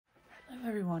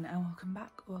everyone and welcome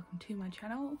back, welcome to my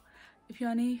channel. If you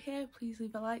are new here, please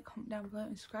leave a like, comment down below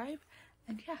and subscribe,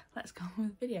 and yeah, let's go on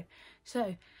with the video.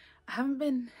 So I haven't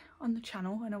been on the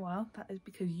channel in a while. That is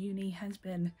because uni has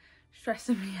been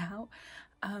stressing me out,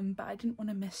 but I didn't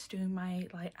want to miss doing my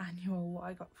annual what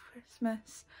I got for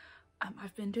Christmas.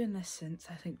 I've been doing this since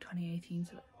I think 2018,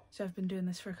 so I've been doing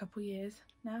this for a couple years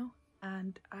now,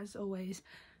 and as always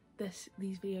these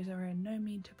videos are in no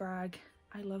mean to brag.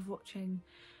 I love watching.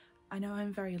 I know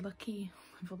I'm very lucky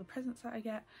with all the presents that I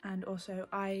get, and also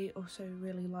I also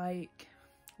really like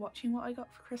watching what I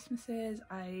got for Christmases.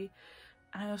 I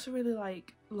also really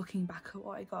like looking back at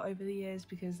what I got over the years,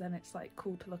 because then it's like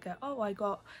cool to look at, oh, I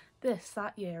got this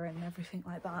that year and everything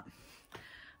like that.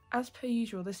 As per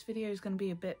usual, this video is going to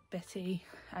be a bit bitty,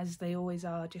 as they always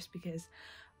are, just because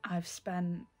I've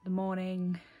spent the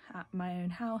morning at my own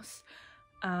house,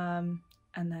 and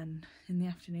then in the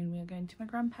afternoon we are going to my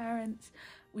grandparents.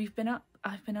 I've been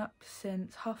up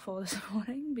since 4:30 this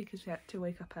morning because we had to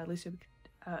wake up early so we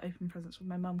could open presents with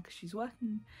my mum, because she's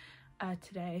working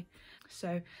today.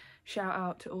 So shout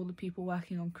out to all the people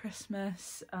working on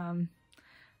Christmas.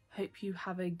 Hope you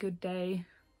have a good day,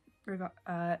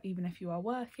 even if you are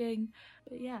working.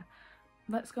 But yeah,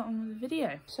 let's get on with the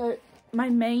video. So my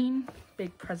main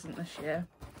big present this year,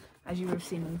 as you would have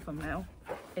seen in the thumbnail,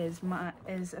 is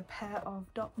a pair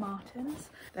of Doc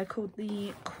Martens. They're called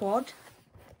the Quad,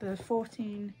 the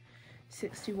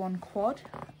 1461 Quad.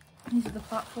 These are the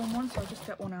platform ones, so I'll just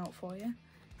get one out for you.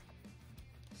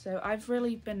 So I've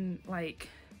really been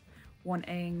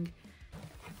wanting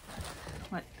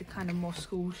the kind of more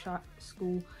school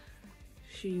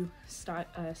shoe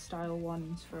style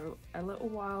ones for a little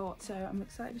while, so I'm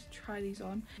excited to try these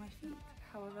on. My feet,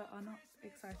 however, are not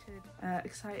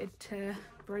excited to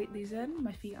break these in.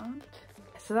 My feet aren't.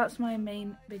 So that's my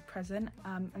main big present,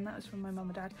 and that was from my mum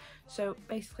and dad. So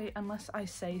basically, unless I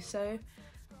say so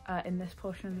in this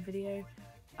portion of the video,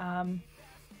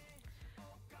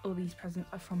 all these presents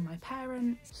are from my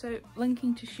parents. So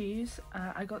linking to shoes,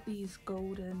 I got these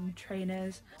golden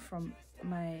trainers from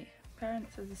my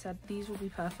parents. As I said, these will be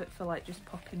perfect for just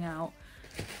popping out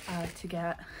to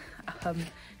get to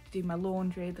do my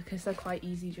laundry, because they're quite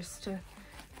easy just to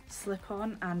slip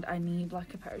on, and I need a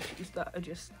pair of shoes that I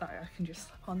can just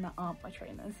slip on that aren't my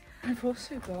trainers. I've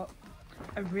also got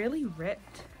a really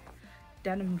ripped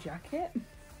denim jacket,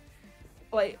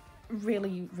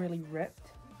 really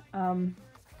ripped.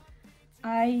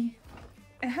 It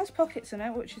has pockets in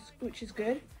it, which is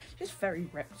good. Just very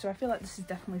ripped, so I feel like this is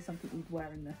definitely something you'd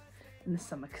wear in the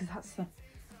summer, because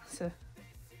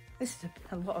this is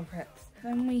a lot of rips.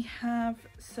 Then we have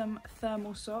some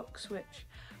thermal socks, which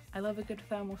I love a good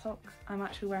thermal socks. I'm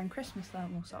actually wearing Christmas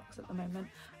thermal socks at the moment,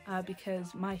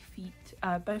 because my feet,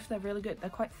 both they're really good. They're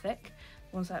quite thick,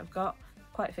 the ones that I've got,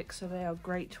 quite thick, so they are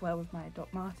great to wear with my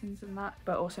Doc Martens and that,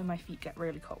 but also my feet get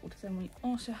really cold. Then we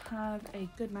also have a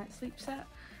good night sleep set.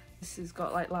 This has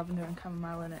got lavender and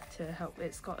chamomile in it to help.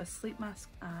 It's got a sleep mask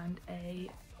and a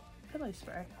pillow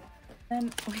spray.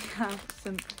 Then we have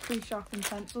some pre-sharpened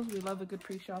pencils. We love a good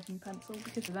pre-sharpened pencil.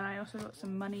 Because then I also got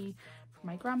some money from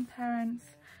my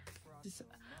grandparents,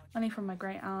 money from my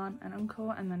great aunt and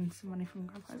uncle, and then some money from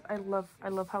grandparents. I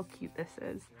love how cute this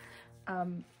is.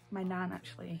 My nan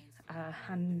actually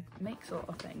hand makes a lot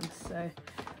of things, so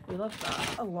we love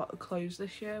that. A lot of clothes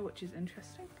this year, which is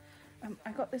interesting.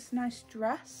 I got this nice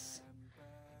dress,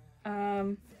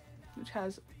 which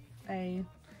has a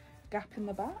gap in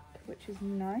the back, which is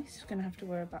nice. Gonna have to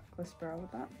wear a backless bra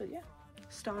with that, but yeah,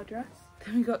 star dress.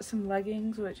 Then we got some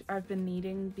leggings, which I've been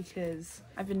needing, because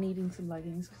I've been needing some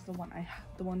leggings because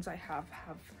the ones I have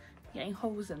getting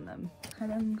holes in them. And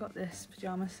then we got this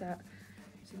pajama set.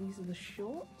 So these are the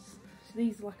shorts. So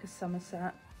these are like a summer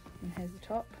set, and here's the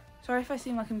top. Sorry if I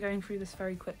seem like I'm going through this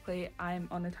very quickly. I'm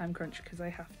on a time crunch because I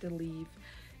have to leave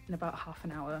in about half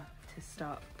an hour to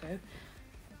start go.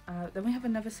 Then we have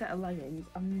another set of leggings.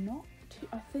 I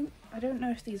don't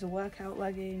know if these are workout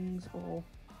leggings or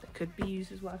they could be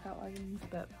used as workout leggings,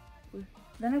 but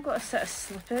then I've got a set of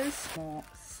slippers, more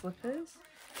slippers.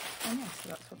 Oh yeah, so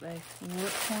that's what they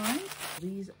look like.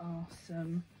 These are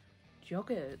some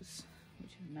joggers,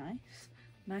 which are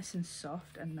nice and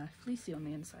soft, and they're fleecy on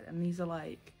the inside, and these are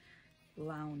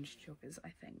lounge joggers, I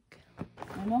think.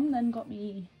 My mum and dad then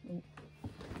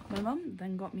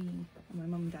got me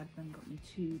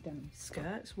two denim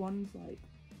skirts. One's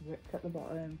ripped at the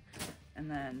bottom, and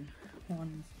then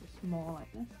one's just more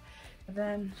like this. And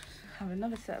then I have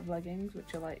another set of leggings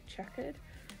which are checkered.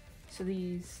 So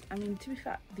these, I mean, to be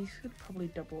fair, these could probably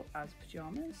double as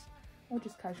pajamas or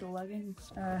just casual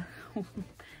leggings. And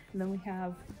then we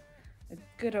have a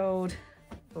good old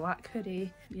black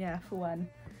hoodie, yeah, for when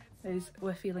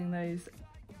we're feeling those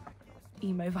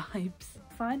emo vibes.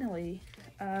 Finally,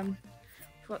 we've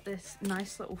got this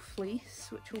nice little fleece,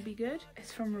 which will be good.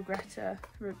 It's from Regatta.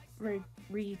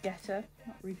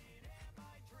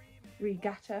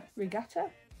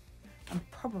 I'm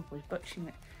probably butchering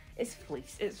it. It's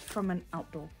fleece. It's from an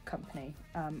outdoor company,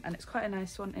 and it's quite a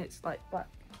nice one. It's like black.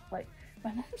 Like,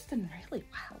 my mum's done really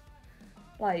well,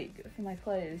 like, for my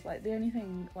clothes. Like, the only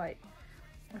thing, like,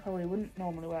 I probably wouldn't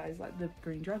normally wear is like the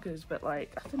green joggers, but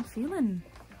like I've been feeling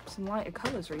some lighter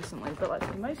colours recently, but like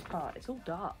for the most part it's all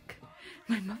dark.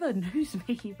 My mother knows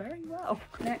me very well.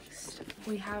 Next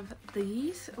we have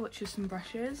these, which are some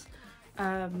brushes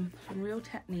from Real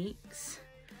Techniques.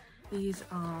 These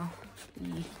are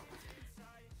the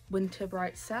Winter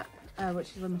Bright set, which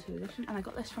is limited edition, and I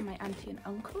got this from my auntie and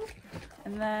uncle.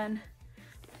 And then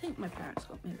I think my parents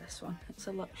got me this one. It's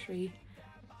a luxury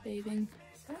bathing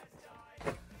set.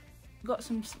 Got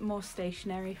some more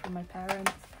stationery from my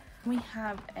parents. We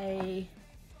have a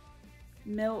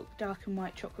milk dark and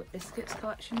white chocolate biscuits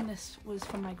collection. This was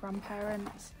from my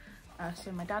grandparents,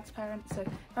 so my dad's parents. So if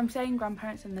I'm saying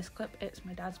grandparents in this clip, it's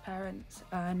my dad's parents,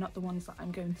 not the ones that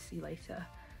I'm going to see later.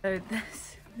 So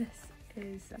this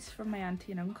is from my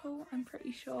auntie and uncle, I'm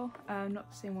pretty sure. Not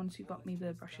the same ones who got me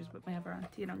the brushes, but my other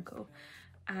auntie and uncle.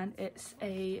 And it's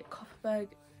a Copperberg,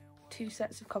 2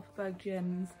 sets of Copperberg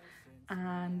gins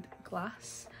and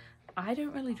glass. I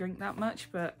don't really drink that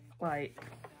much, but like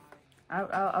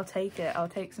I'll take it. I'll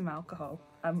take some alcohol,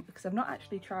 because I've not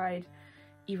actually tried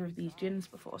either of these gins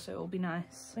before, so it'll be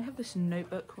nice. I have this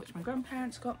notebook which my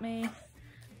grandparents got me.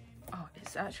 Oh,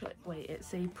 it's actually, wait,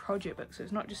 it's a project book, so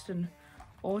it's not just an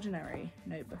ordinary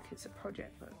notebook, it's a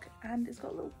project book, and it's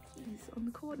got little keys on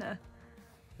the corner.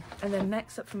 And then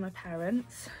next up from my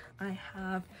parents, I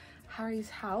have Harry's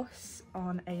House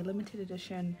on a limited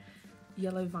edition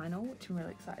yellow vinyl, which I'm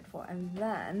really excited for. And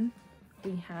then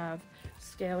we have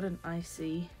Scaled and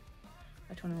Icy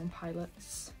by 21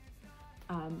 Pilots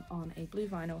on a blue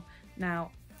vinyl.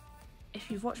 Now, if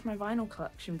you've watched my vinyl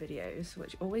collection videos,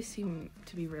 which always seem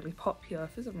to be really popular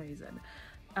for some reason,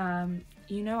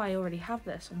 you know I already have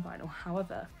this on vinyl.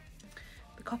 However,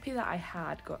 the copy that I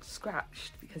had got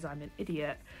scratched because I'm an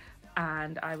idiot,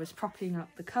 and I was propping up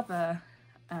the cover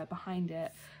behind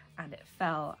it, and it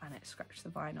fell and it scratched the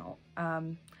vinyl.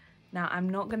 Now I'm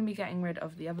not going to be getting rid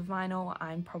of the other vinyl.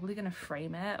 I'm probably going to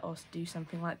frame it or do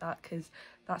something like that, because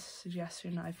that's a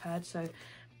suggestion I've heard. So,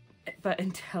 but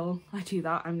until I do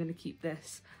that, I'm going to keep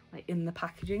this like in the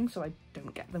packaging so I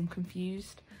don't get them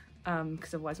confused,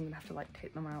 because otherwise I'm going to have to like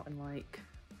take them out and like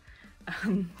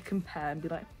compare and be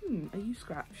like, are you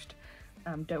scratched?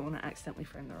 Don't want to accidentally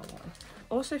frame the wrong one.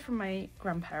 Also from my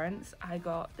grandparents, I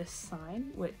got this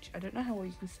sign, which I don't know how well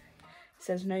you can say. It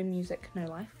says "No music, no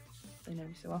life." They know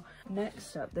me so well.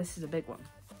 Next up, this is a big one.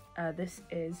 This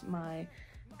is my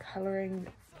colouring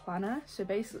planner. So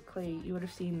basically, you would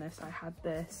have seen this. I had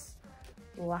this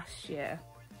last year,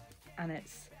 and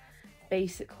it's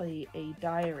basically a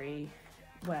diary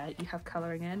where you have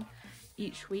colouring in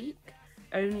each week.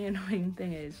 Only annoying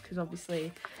thing is, because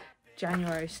obviously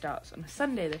January starts on a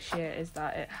Sunday this year, is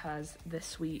that it has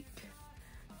this week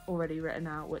already written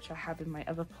out, which I have in my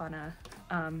other planner.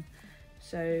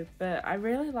 But I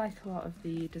really like a lot of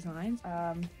the designs.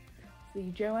 The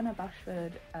Joanna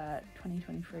Bashford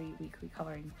 2023 weekly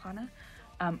colouring planner.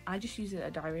 I just use it as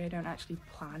a diary. I don't actually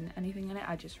plan anything in it,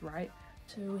 I just write.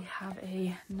 So we have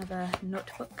another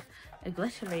notebook, a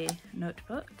glittery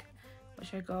notebook,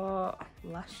 which I got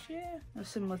last year, a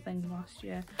similar thing last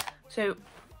year. So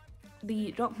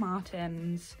the Doc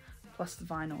Martens plus the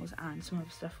vinyls and some other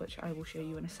stuff, which I will show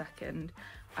you in a second,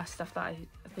 are stuff that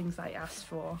things that I asked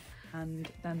for.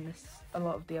 And then a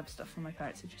lot of the other stuff from my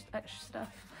parents are just extra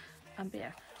stuff. But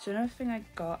yeah, so another thing I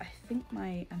got, I think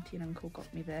my auntie and uncle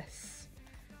got me this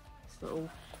little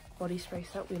body spray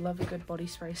set. We love a good body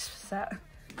spray set.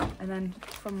 And then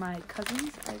from my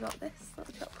cousins, I got this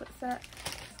little chocolate set.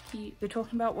 They're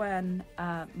talking about when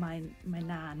my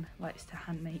nan likes to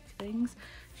hand make things.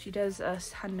 She does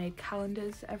us handmade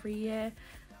calendars every year.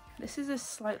 This is a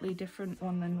slightly different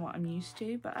one than what I'm used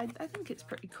to, but I think it's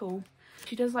pretty cool.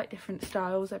 She does like different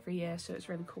styles every year, so it's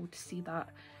really cool to see that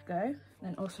go.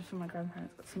 Then also from my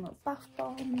grandparents, got some little bath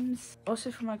bombs.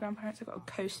 Also from my grandparents, I got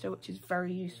a coaster, which is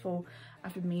very useful.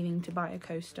 I've been meaning to buy a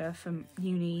coaster from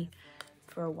uni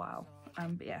for a while.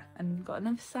 But yeah, and got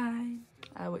another sign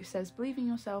which says "Believe in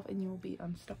yourself and you will be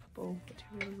unstoppable," which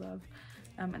I really love.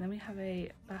 And then we have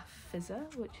a bath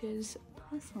fizzer, which is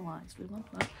personalised. We love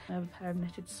that. I have a pair of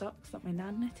knitted socks that my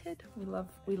nan knitted. We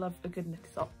love a good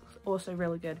knitted socks. Also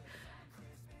really good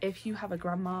if you have a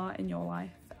grandma in your life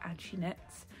and she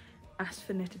knits. Ask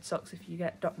for knitted socks if you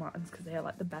get Doc Martens, because they are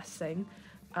like the best thing.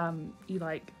 You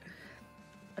like,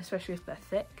 especially if they're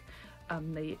thick,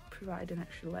 they provide an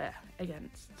extra layer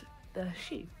against the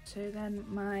shoe. So then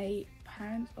my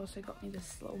parents also got me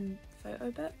this little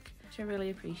photo book, which I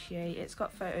really appreciate. It's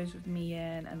got photos with me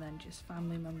in and then just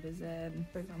family members in.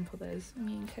 For example, there's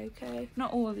me and Coco.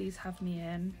 Not all of these have me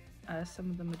in, some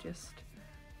of them are just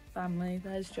family.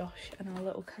 There's Josh and our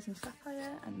little cousin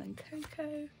Sapphire, and then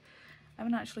Coco. I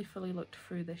haven't actually fully looked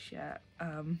through this yet.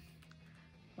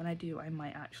 When I do, I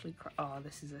might actually cry. Oh,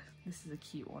 this is a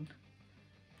cute one.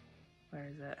 Where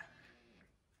is it?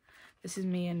 This is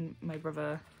me and my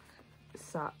brother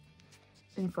sat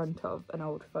in front of an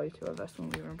old photo of us when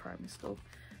we were in primary school.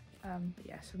 But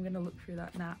yeah, so I'm gonna look through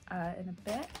that now in a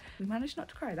bit. We managed not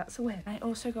to cry, that's a win. I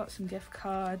also got some gift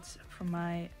cards from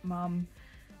my mum.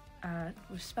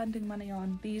 Was spending money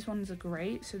on. These ones are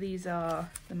great. So these are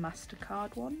the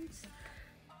MasterCard ones,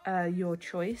 your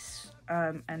choice,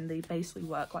 and they basically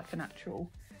work like an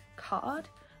actual card.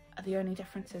 The only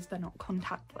difference is they're not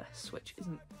contactless, which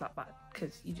isn't that bad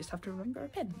because you just have to remember a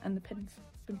pin, and the pin's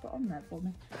been put on there for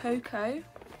me. Coco,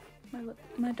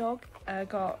 my dog,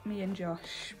 got me and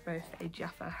Josh both a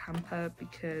Jaffa hamper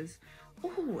because,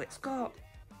 oh, it's got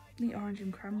the orange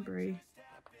and cranberry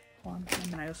one, and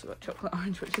then I also got chocolate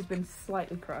orange, which has been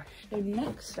slightly crushed. So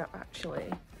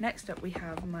next up we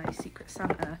have my Secret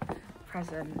Santa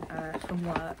present from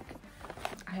work.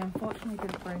 I unfortunately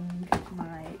didn't bring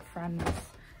my friend's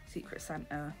Secret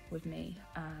Santa with me,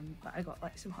 but I got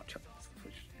like some hot chocolates,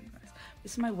 which is really nice.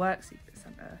 This is my work Secret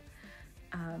Santa,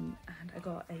 and I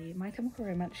got a My Chemical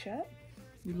Romance shirt.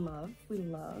 We love.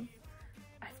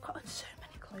 I've gotten so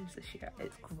many clothes this year,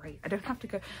 it's great. I don't have to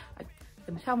go, I'm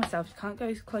gonna tell myself you can't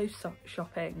go clothes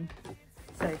shopping,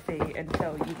 Sophie,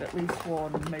 until you've at least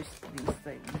worn most of these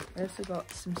things. I also got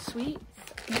some sweets.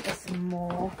 I think there's some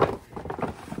more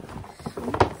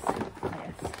sweets.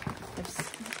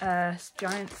 Yes.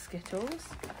 Giant Skittles.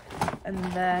 And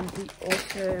then we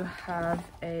also have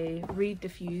a reed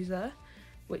diffuser,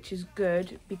 which is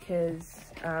good because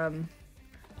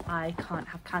I can't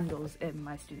have candles in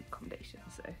my student accommodation,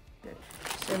 so good.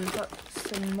 So we've got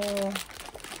some more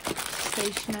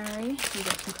stationery. We've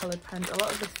got some coloured pens. A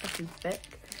lot of this stuff is Bic.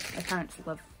 My parents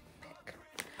love Bic.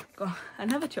 Got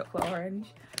another chocolate orange,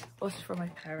 also from my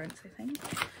parents, I think.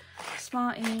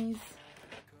 Smarties.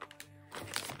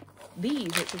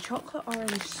 These, which are chocolate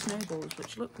orange snowballs,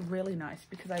 which look really nice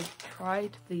because I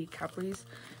tried the Cadbury's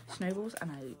snowballs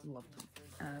and I love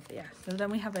them. But yeah, so then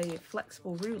we have a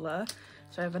flexible ruler.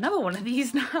 So I have another one of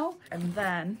these now. And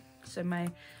then, so my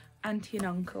auntie and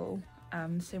uncle,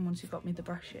 the same ones who got me the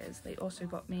brushes, they also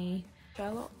got me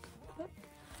Sherlock book.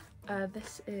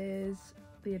 This is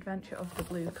The Adventure of the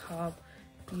Blue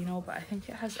Carbuncle, but I think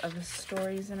it has other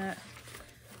stories in it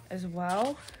as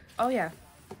well. Oh yeah.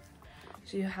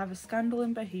 So you have A Scandal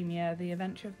in Bohemia, The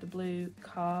Adventure of the Blue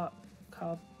I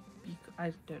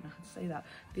don't know how to say that.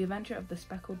 The Adventure of the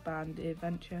Speckled Band, The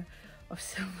Adventure of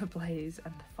Silver Blaze,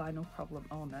 and The Final Problem.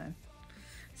 Oh no.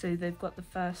 So they've got the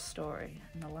first story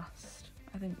and the last,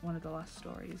 I think one of the last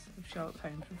stories of Sherlock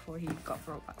Holmes before he got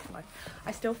brought back to life.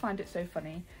 I still find it so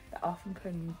funny that Arthur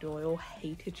Conan Doyle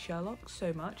hated Sherlock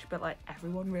so much, but like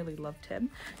everyone really loved him.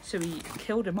 So he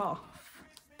killed him off,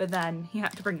 but then he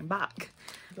had to bring him back.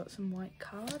 We've got some white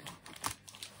card.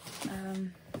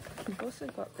 We've also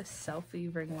got this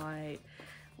selfie ring light.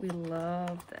 We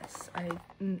love this.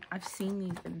 I've seen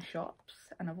these in shops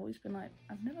and I've always been like,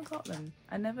 I've never got them.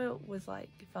 I never was like,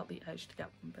 felt the urge to get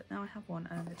one, but now I have one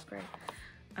and it's great.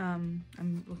 I'm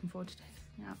looking forward to testing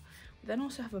it out. We then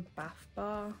also have a bath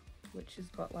bar, which has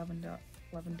got lavender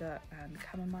and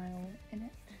chamomile in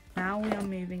it. Now we are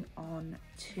moving on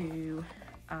to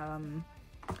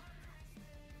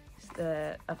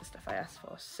the other stuff I asked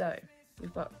for. So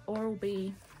we've got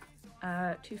Oral-B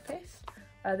toothpaste.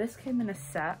 This came in a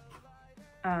set.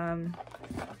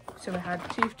 So we had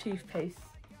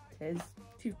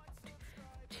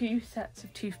two sets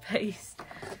of toothpaste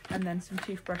and then some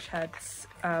toothbrush heads,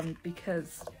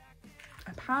 because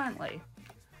apparently,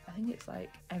 I think it's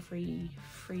like every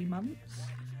 3 months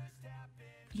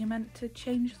you're meant to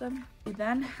change them. We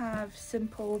then have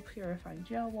Simple Purifying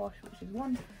Gel Wash, which is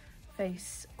one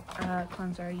face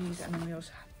cleanser I use, and then we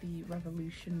also have the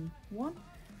Revolution one.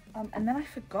 And then I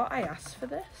forgot I asked for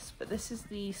this, but this is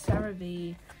the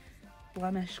CeraVe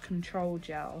Blemish Control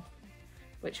Gel,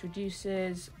 which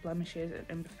reduces blemishes and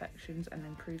imperfections and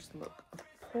improves the look of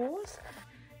pores.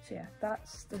 So yeah,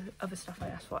 that's the other stuff I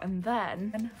asked for. And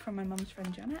then from my mum's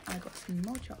friend Janet, I got some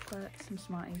more chocolate, some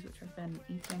Smarties, which I've been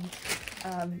eating,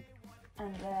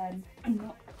 And then I'm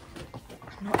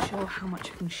not sure how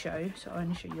much I can show, so I'll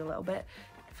only show you a little bit.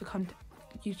 For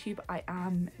YouTube, I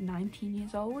am 19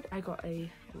 years old. I got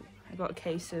a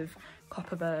case of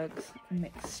Copperberg's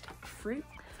mixed fruit.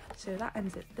 So that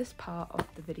ends it this part of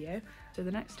the video. So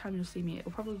the next time you'll see me,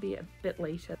 it'll probably be a bit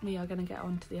later. We are going to get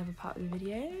on to the other part of the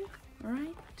video,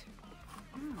 right?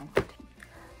 Wow.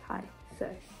 Hi, so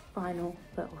final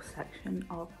little section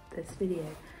of this video.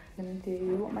 I'm going to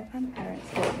do what my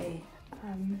grandparents got me.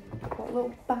 Got a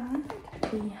little bag.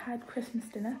 We had Christmas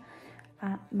dinner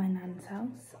at my nan's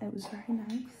house. It was very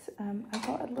nice. I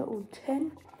got a little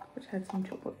tin which had some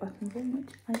chocolate buttons in, which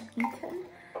I've eaten.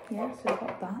 Yeah, so I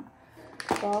got that.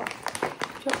 Got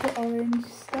chocolate orange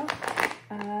stuff.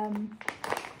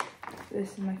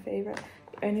 This is my favourite.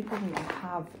 The only problem I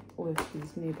have with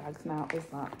these new bags now is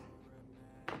that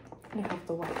they have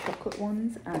the white chocolate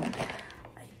ones, and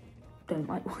I don't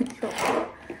like white chocolate.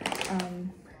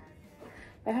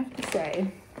 I have to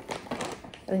say,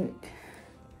 I think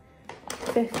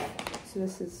so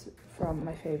this is from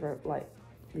my favourite, like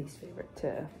least favourite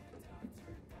to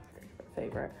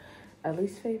favourite.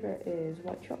 Least favourite is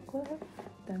white chocolate,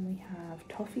 then we have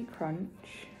toffee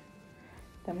crunch,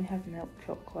 then we have milk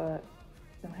chocolate,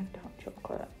 then we have dark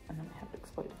chocolate, and then we have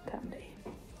exploded candy.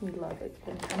 We love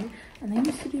exploded candy, and they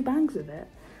used to do bags of it,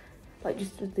 like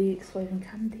just with the exploding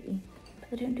candy, but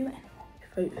they don't do it anymore.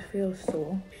 I feel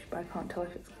sore, but I can't tell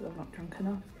if it's because I'm not drunk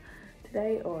enough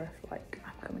today or if like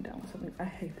I'm coming down with something. I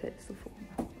hope it's the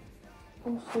former.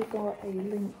 Also got a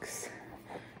Lynx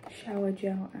shower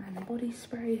gel and a body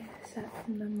spray set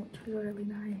from them, which was really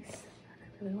nice. I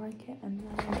really like it. And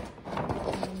then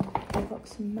I got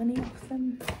some money off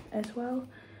them as well.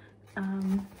 I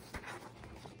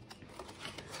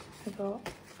got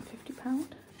 £50,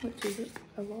 which is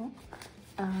a lot.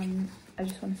 I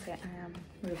just want to say I am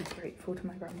really grateful to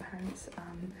my grandparents.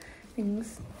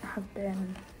 Things have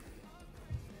been,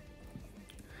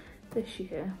 this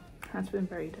year has been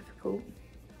very difficult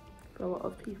for a lot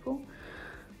of people.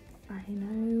 I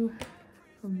know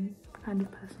from kind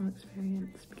of personal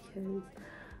experience, because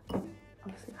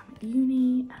obviously I'm at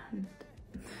uni and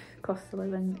cost of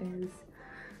living is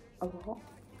a lot.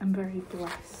 I'm very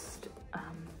blessed.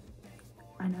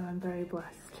 I know I'm very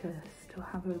blessed to still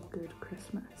have a good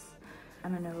Christmas,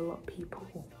 and I know a lot of people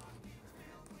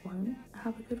won't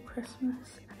have a good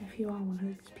Christmas, and if you are one of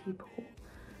those people,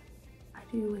 I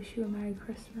do wish you a Merry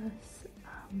Christmas.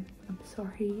 I'm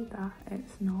sorry that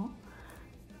it's not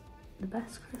the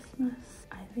best Christmas.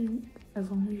 I think as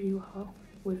long as you are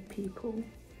with people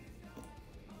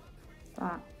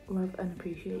that love and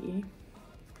appreciate you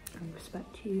and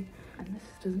respect you, and this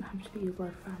doesn't have to be your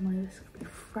blood family, this could be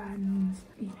friends,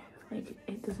 you know, like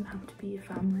it doesn't have to be your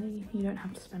family. You don't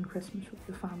have to spend Christmas with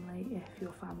your family if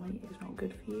your family is not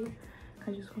good for you.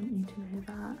 I just want you to know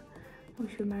that. I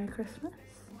wish you a Merry Christmas.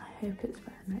 I hope it's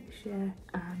better next year,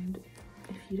 and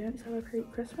if you don't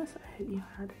celebrate Christmas, I hope you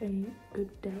had a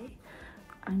good day.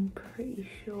 I'm pretty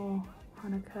sure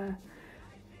Hanukkah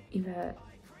either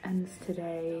ends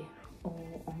today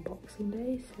or on Boxing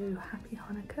Day, so happy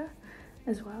Hanukkah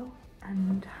as well,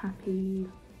 and happy,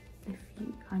 if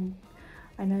you,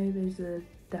 I know those are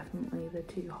definitely the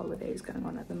two holidays going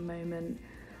on at the moment,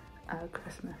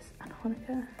 Christmas and Hanukkah.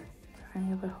 Are there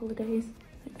any other holidays?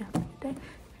 Hope you have a good day.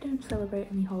 If you don't celebrate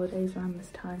any holidays around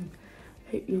this time,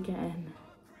 hope you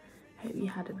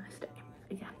had a nice day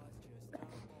again. But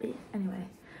yeah, anyway,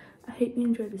 I hope you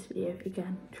enjoyed this video.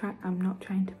 Again, I'm not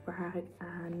trying to brag,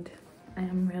 and I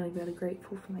am really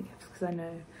grateful for my gifts, because I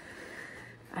know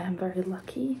I am very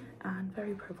lucky and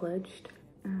very privileged.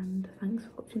 And thanks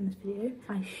for watching this video.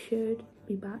 I should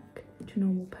be back to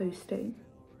normal posting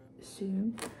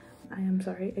soon. I am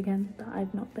sorry again that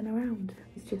I've not been around.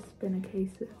 It's just been a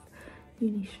case of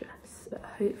uni stress, but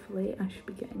hopefully I should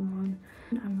be getting on.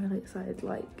 I'm really excited,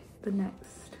 like the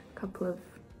next couple of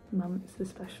months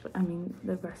especially, I mean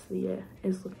the rest of the year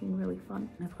is looking really fun.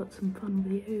 I've got some fun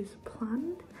videos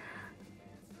planned.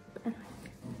 But anyway,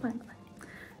 bye.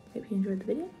 Hope you enjoyed the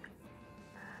video.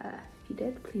 If you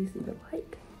did, please leave a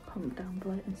like, comment down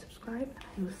below and subscribe.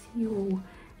 I will see you all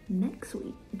next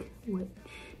week, which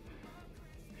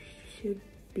should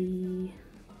be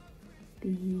the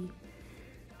New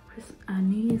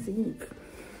Year's Eve.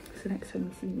 So next time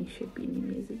you see me should be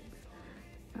New Year's Eve.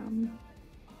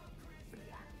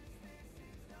 Yeah.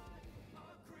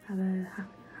 Have a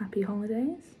happy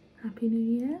holidays, happy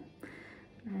New Year.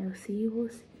 I will see you all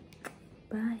soon.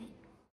 Bye.